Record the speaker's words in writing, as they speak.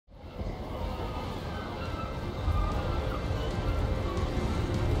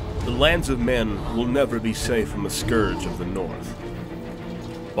lands of men will never be safe from the scourge of the north.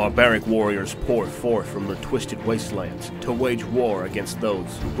 Barbaric warriors pour forth from their twisted wastelands to wage war against those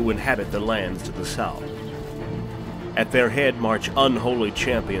who inhabit the lands to the south. At their head march unholy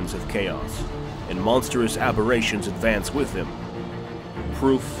champions of chaos, and monstrous aberrations advance with them,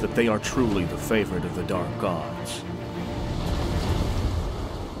 proof that they are truly the favorite of the dark gods.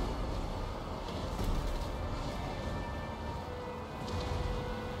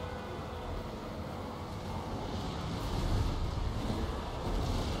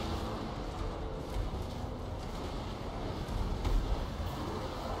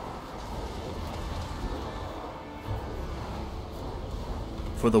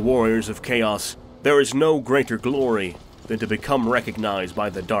 For the warriors of chaos, there is no greater glory than to become recognized by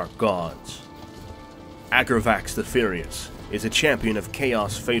the dark gods. Agravax the Furious is a champion of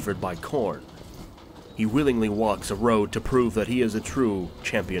chaos favored by Khorne. He willingly walks a road to prove that he is a true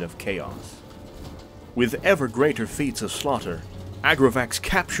champion of chaos. With ever greater feats of slaughter, Agravax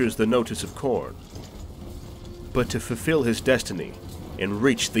captures the notice of Khorne. But to fulfill his destiny and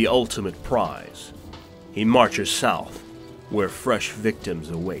reach the ultimate prize, he marches south, where fresh victims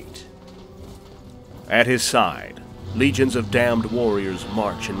await. At his side, legions of damned warriors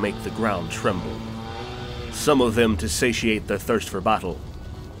march and make the ground tremble, some of them to satiate their thirst for battle,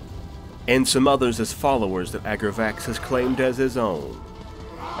 and some others as followers that Agravax has claimed as his own,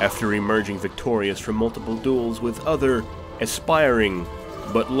 after emerging victorious from multiple duels with other aspiring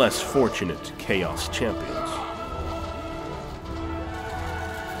but less fortunate chaos champions.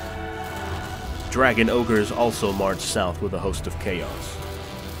 Dragon ogres also march south with a host of chaos.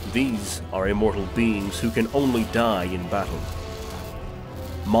 These are immortal beings who can only die in battle.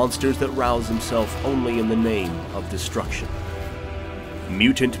 Monsters that rouse themselves only in the name of destruction.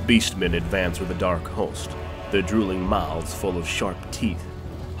 Mutant beastmen advance with a dark host, their drooling mouths full of sharp teeth,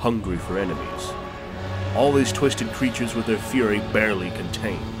 hungry for enemies. All these twisted creatures with their fury barely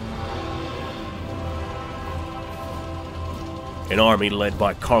contained. An army led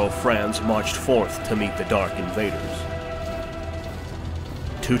by Karl Franz marched forth to meet the dark invaders.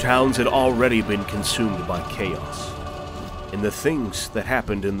 Two towns had already been consumed by chaos, and the things that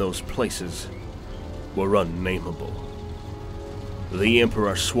happened in those places were unnameable. The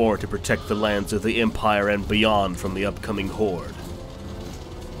Emperor swore to protect the lands of the Empire and beyond from the upcoming horde.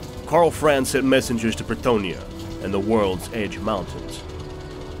 Karl Franz sent messengers to Bretonnia and the World's Edge Mountains,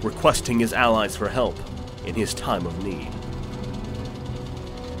 requesting his allies for help in his time of need.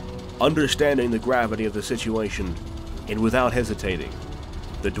 Understanding the gravity of the situation, and without hesitating,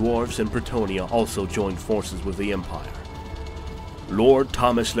 the dwarves in Bretonnia also joined forces with the Empire. Lord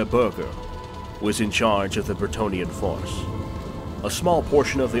Thomas Le Burger was in charge of the Bretonian force. A small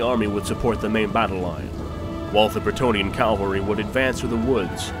portion of the army would support the main battle line, while the Bretonian cavalry would advance through the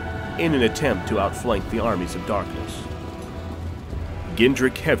woods in an attempt to outflank the armies of darkness.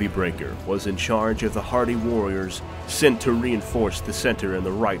 Gendrick Heavybreaker was in charge of the hardy warriors sent to reinforce the center and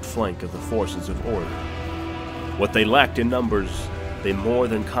the right flank of the forces of order. What they lacked in numbers, they more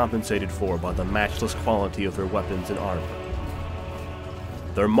than compensated for by the matchless quality of their weapons and armor.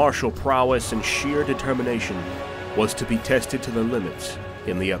 Their martial prowess and sheer determination was to be tested to the limits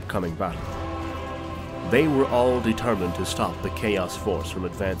in the upcoming battle. They were all determined to stop the Chaos Force from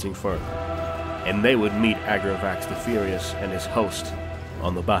advancing further, and they would meet Agravax the Furious and his host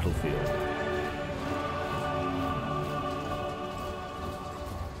on the battlefield.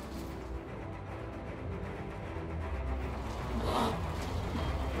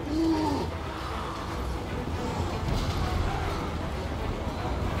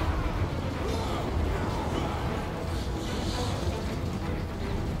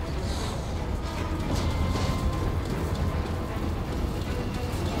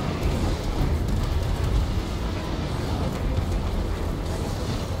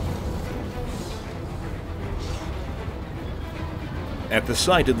 At the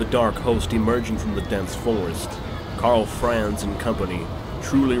sight of the dark host emerging from the dense forest, Karl Franz and company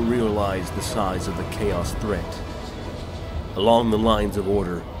truly realized the size of the chaos threat. Along the lines of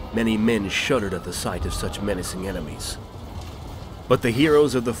order, many men shuddered at the sight of such menacing enemies. But the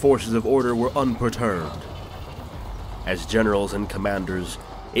heroes of the forces of order were unperturbed. As generals and commanders,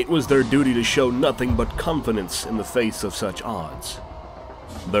 it was their duty to show nothing but confidence in the face of such odds.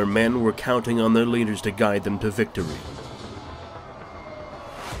 Their men were counting on their leaders to guide them to victory.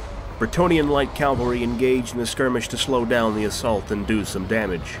 Bretonian light cavalry engaged in a skirmish to slow down the assault and do some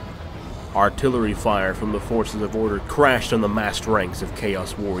damage. Artillery fire from the forces of order crashed on the massed ranks of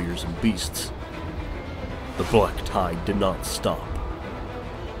chaos warriors and beasts. The black tide did not stop.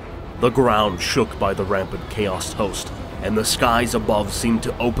 The ground shook by the rampant chaos host, and the skies above seemed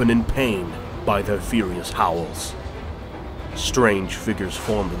to open in pain by their furious howls. Strange figures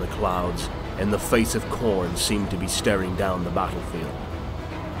formed in the clouds, and the face of Khorne seemed to be staring down the battlefield,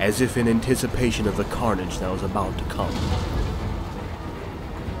 as if in anticipation of the carnage that was about to come.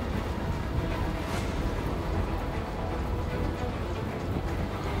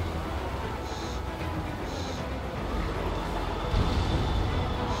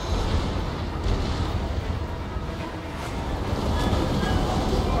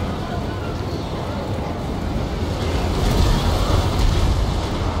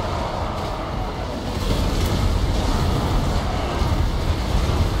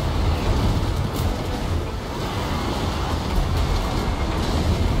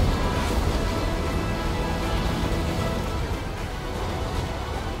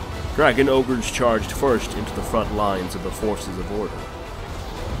 Dragon Ogres charged first into the front lines of the forces of order.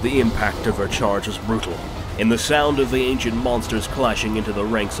 The impact of their charge was brutal, and the sound of the ancient monsters clashing into the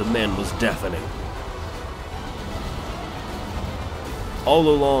ranks of men was deafening. All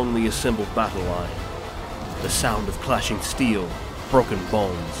along the assembled battle line, the sound of clashing steel, broken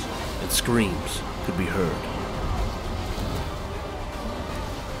bones, and screams could be heard.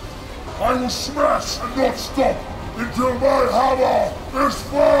 I will smash and not stop until my hammer is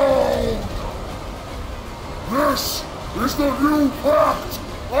found! This is the new pact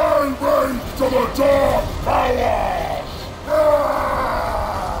I made to the Dark Powers!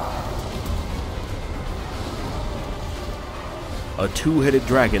 A two-headed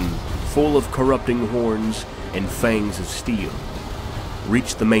dragon, full of corrupting horns and fangs of steel,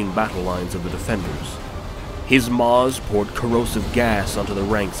 reached the main battle lines of the defenders. His maws poured corrosive gas onto the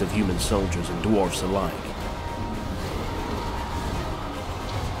ranks of human soldiers and dwarfs alike.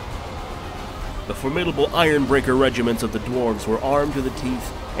 The formidable Ironbreaker regiments of the dwarves were armed to the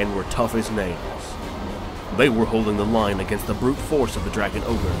teeth and were tough as nails. They were holding the line against the brute force of the Dragon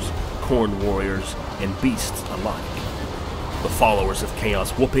Ogres, Khorne warriors, and beasts alike. The followers of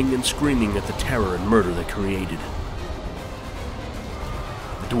Chaos whooping and screaming at the terror and murder they created.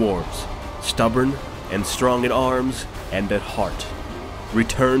 The dwarves, stubborn and strong in arms and at heart,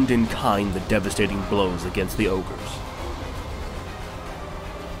 returned in kind the devastating blows against the ogres.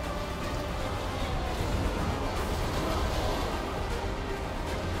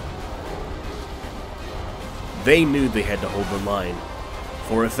 They knew they had to hold the line,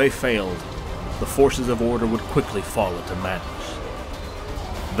 for if they failed, the forces of order would quickly fall into madness.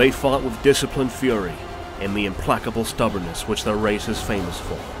 They fought with disciplined fury and the implacable stubbornness which their race is famous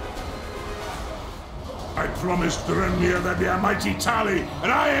for. I promised Drenmir there'd be a mighty tally,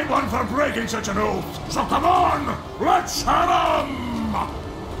 and I ain't one for breaking such an oath, so come on, let's have 'em!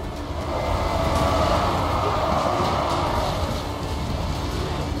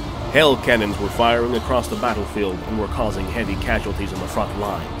 Hell cannons were firing across the battlefield and were causing heavy casualties on the front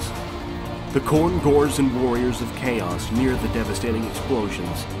lines. The Khorne Gors and warriors of Chaos near the devastating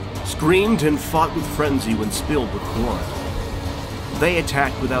explosions screamed and fought with frenzy when spilled with blood. They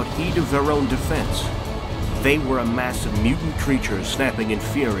attacked without heed of their own defense. They were a mass of mutant creatures snapping in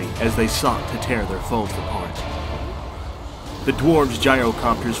fury as they sought to tear their foes apart. The dwarves'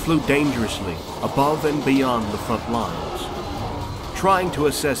 gyrocopters flew dangerously above and beyond the front lines, trying to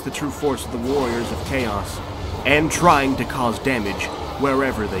assess the true force of the warriors of Chaos and trying to cause damage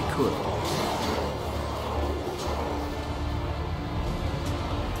wherever they could.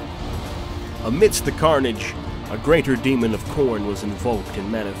 Amidst the carnage, a greater demon of Khorne was invoked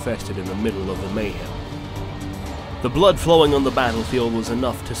and manifested in the middle of the mayhem. The blood flowing on the battlefield was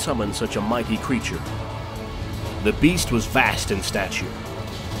enough to summon such a mighty creature. The beast was vast in stature,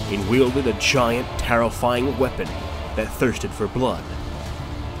 and wielded a giant, terrifying weapon that thirsted for blood.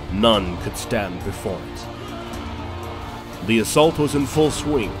 None could stand before it. The assault was in full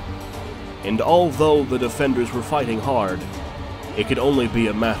swing, and although the defenders were fighting hard, it could only be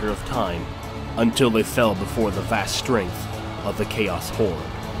a matter of time until they fell before the vast strength of the Chaos Horde.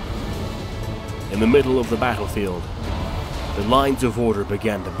 In the middle of the battlefield, the lines of order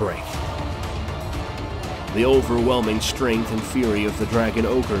began to break. The overwhelming strength and fury of the Dragon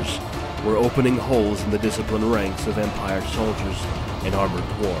Ogres were opening holes in the disciplined ranks of Empire soldiers and armored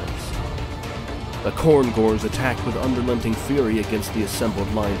dwarves. The Khorne Gors attacked with unrelenting fury against the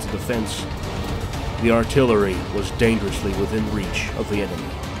assembled lines of defense. The artillery was dangerously within reach of the enemy.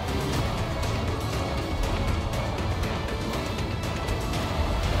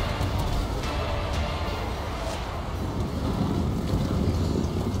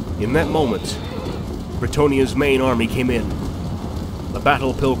 In that moment, Bretonia's main army came in. The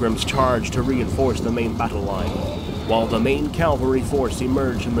battle pilgrims charged to reinforce the main battle line, while the main cavalry force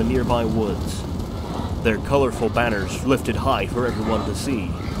emerged in the nearby woods. their colorful banners lifted high for everyone to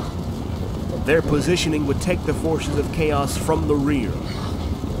see. Their positioning would take the forces of chaos from the rear.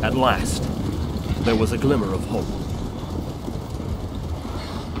 At last, there was a glimmer of hope.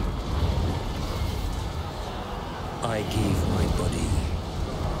 I give my body,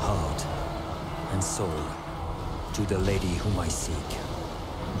 heart, and soul to the lady whom I seek.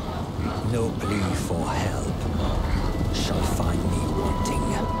 No plea for help shall find me wanting.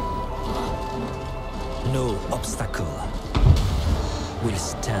 No obstacle will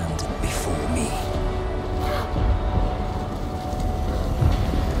stand before me.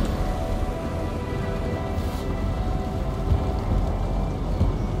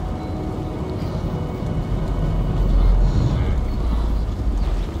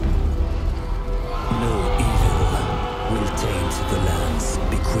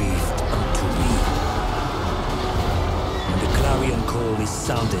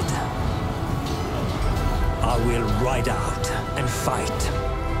 Sounded. I will ride out and fight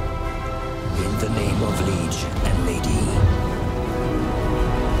in the name of Liege and Lady.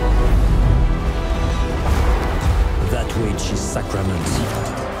 That which is sacrament,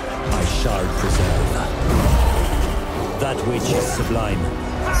 I shall preserve. That which is sublime,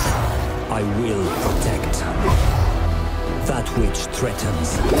 I will protect. That which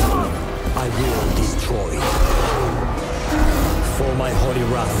threatens, I will destroy. For my holy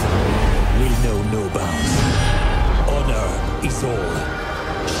wrath will know no bounds. Honor is all.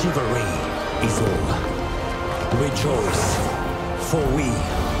 Chivalry is all. Rejoice, for we,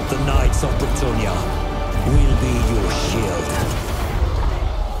 the Knights of Bretonia, will be your shield.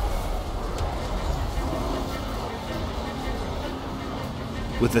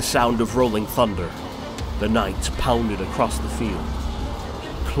 With the sound of rolling thunder, the knights pounded across the field.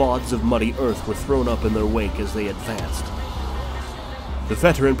 Clods of muddy earth were thrown up in their wake as they advanced. The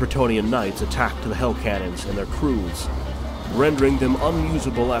veteran Bretonian knights attacked the hell cannons and their crews, rendering them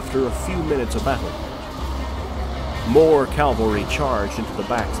unusable after a few minutes of battle. More cavalry charged into the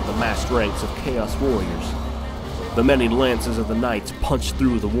backs of the massed ranks of Chaos warriors. The many lances of the knights punched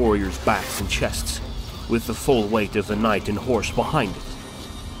through the warriors' backs and chests, with the full weight of the knight and horse behind it.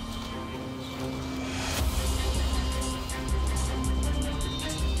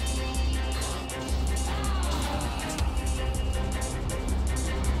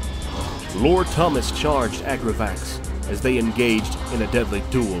 Lord Thomas charged Agravax as they engaged in a deadly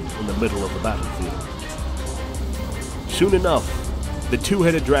duel in the middle of the battlefield. Soon enough, the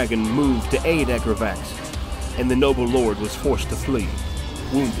two-headed dragon moved to aid Agravax, and the noble lord was forced to flee,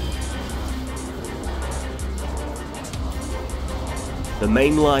 wounded. The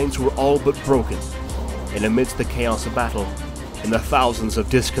main lines were all but broken, and amidst the chaos of battle and the thousands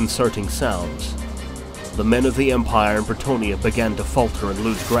of disconcerting sounds, the men of the Empire and Bretonia began to falter and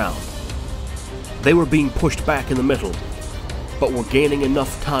lose ground. They were being pushed back in the middle, but were gaining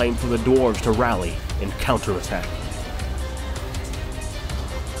enough time for the dwarves to rally and counterattack.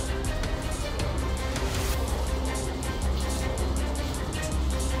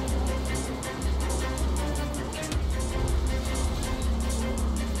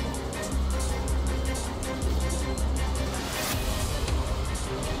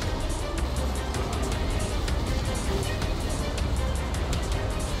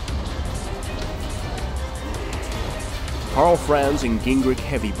 Karl Franz and Gingrich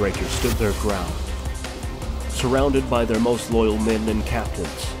Heavybreaker stood their ground, surrounded by their most loyal men and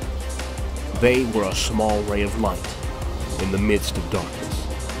captains. They were a small ray of light in the midst of darkness.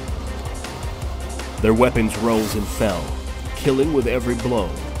 Their weapons rose and fell, killing with every blow,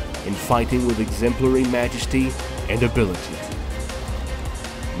 and fighting with exemplary majesty and ability.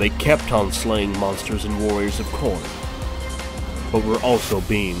 They kept on slaying monsters and warriors of Khorne, but were also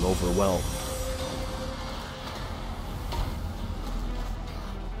being overwhelmed.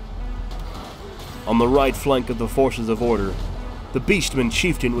 On the right flank of the forces of order, the Beastman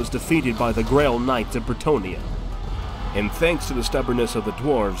chieftain was defeated by the Grail Knights of Bretonia, and thanks to the stubbornness of the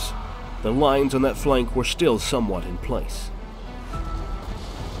dwarves, the lines on that flank were still somewhat in place.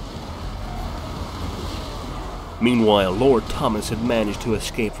 Meanwhile, Lord Thomas had managed to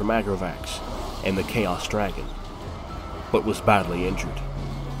escape from Agravax and the Chaos Dragon, but was badly injured.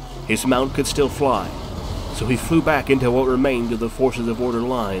 His mount could still fly, so he flew back into what remained of the forces of order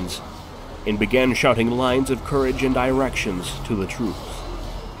lines and began shouting lines of courage and directions to the troops.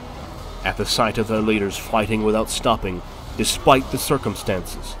 At the sight of their leaders fighting without stopping, despite the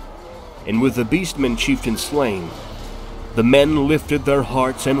circumstances, and with the Beastman chieftain slain, the men lifted their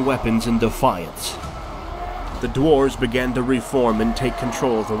hearts and weapons in defiance. The dwarves began to reform and take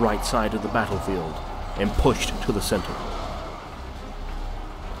control of the right side of the battlefield, and pushed to the center.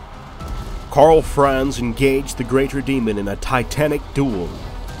 Karl Franz engaged the Greater Demon in a titanic duel.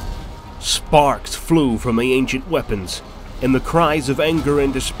 Sparks flew from the ancient weapons, and the cries of anger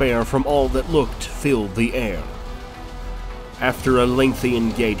and despair from all that looked filled the air. After a lengthy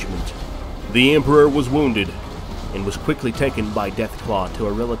engagement, the Emperor was wounded and was quickly taken by Deathclaw to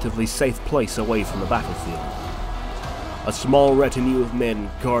a relatively safe place away from the battlefield. A small retinue of men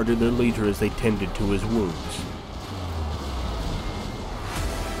guarded their leader as they tended to his wounds.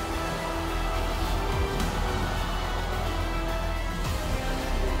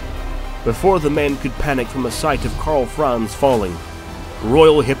 Before the men could panic from the sight of Karl Franz falling,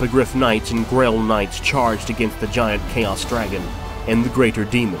 Royal Hippogriff Knights and Grail Knights charged against the giant Chaos Dragon and the Greater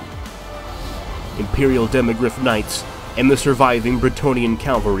Demon. Imperial Demigryph Knights and the surviving Bretonnian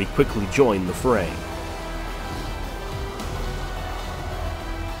cavalry quickly joined the fray.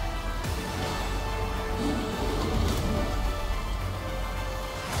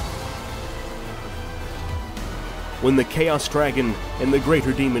 When the Chaos Dragon and the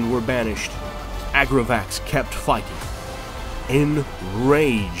Greater Demon were banished, Agravax kept fighting,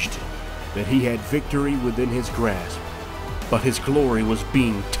 enraged that he had victory within his grasp, but his glory was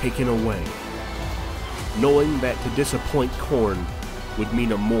being taken away. Knowing that to disappoint Khorne would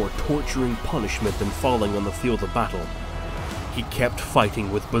mean a more torturing punishment than falling on the field of battle, he kept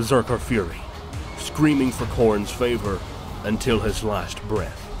fighting with berserker fury, screaming for Khorne's favor until his last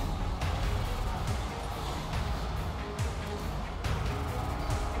breath.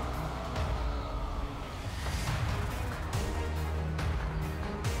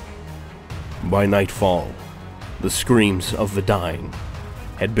 By nightfall, the screams of the dying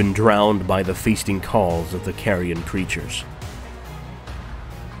had been drowned by the feasting calls of the carrion creatures.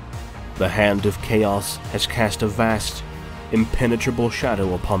 The hand of chaos has cast a vast, impenetrable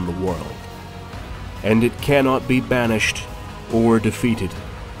shadow upon the world, and it cannot be banished or defeated.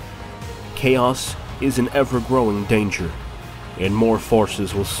 Chaos is an ever-growing danger, and more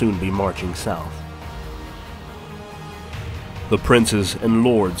forces will soon be marching south. The princes and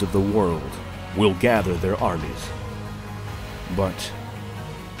lords of the world will gather their armies, but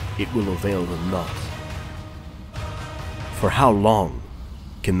it will avail them not. For how long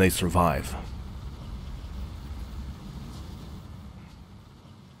can they survive?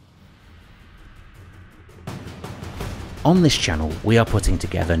 On this channel, we are putting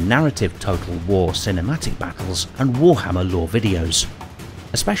together narrative Total War cinematic battles and Warhammer lore videos.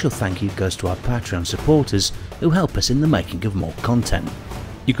 A special thank you goes to our Patreon supporters who help us in the making of more content.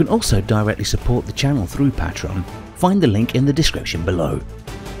 You can also directly support the channel through Patron. Find the link in the description below.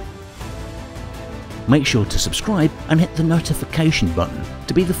 Make sure to subscribe and hit the notification button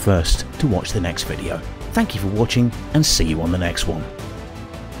to be the first to watch the next video. Thank you for watching and see you on the next one.